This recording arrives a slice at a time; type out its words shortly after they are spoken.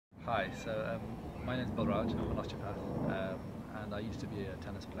Hi, my name is Balraj. I'm an osteopath, and I used to be a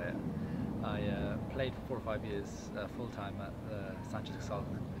tennis player. I played for 4 or 5 years full time at the Sanchez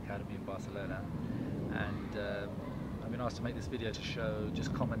Academy in Barcelona, and I've been asked to make this video to show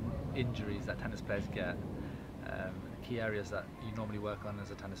just common injuries that tennis players get, key areas that you normally work on as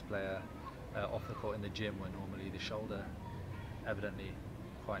a tennis player off the court in the gym, where normally the shoulder, evidently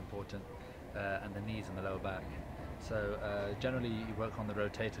quite important, and the knees and the lower back. So generally you work on the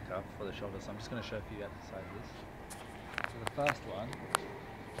rotator cuff for the shoulder, so I'm just going to show a few exercises. So the first one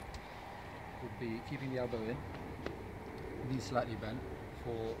would be keeping the elbow in, knees slightly bent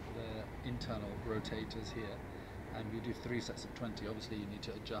for the internal rotators here, and we do 3 sets of 20. Obviously you need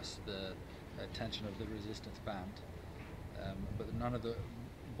to adjust the tension of the resistance band, but none of the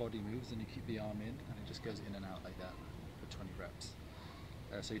body moves, and you keep the arm in and it just goes in and out like that for 20 reps.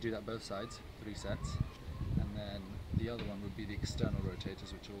 So you do that both sides, 3 sets. And then the other one would be the external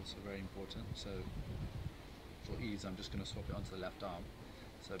rotators, which are also very important. So for ease, I'm just going to swap it onto the left arm.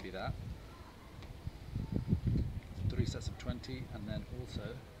 So it'd be that. 3 sets of 20, and then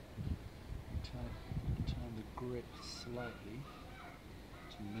also turn the grip slightly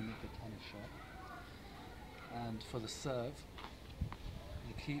to mimic a tennis shot. And for the serve,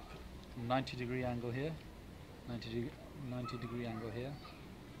 you keep 90-degree angle here, 90-degree angle here,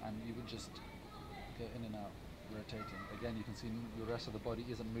 and you would just go in and out, rotating. Again, you can see the rest of the body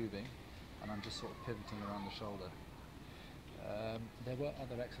isn't moving, and I'm just sort of pivoting around the shoulder. There were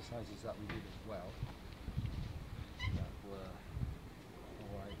other exercises that we did as well that were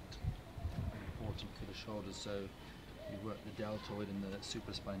quite important for the shoulders. So you work the deltoid and the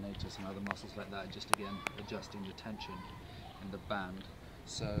supraspinatus and other muscles like that, just again adjusting the tension in the band.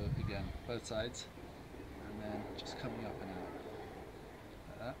 So again, both sides, and then just coming up and out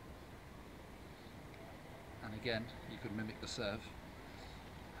like that. And again, you could mimic the serve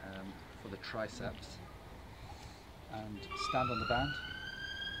for the triceps, and stand on the band,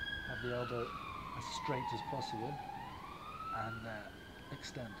 have the elbow as straight as possible, and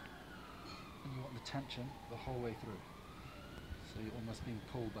extend. And you want the tension the whole way through, so you're almost being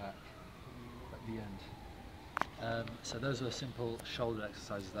pulled back at the end. So those were simple shoulder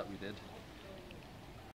exercises that we did.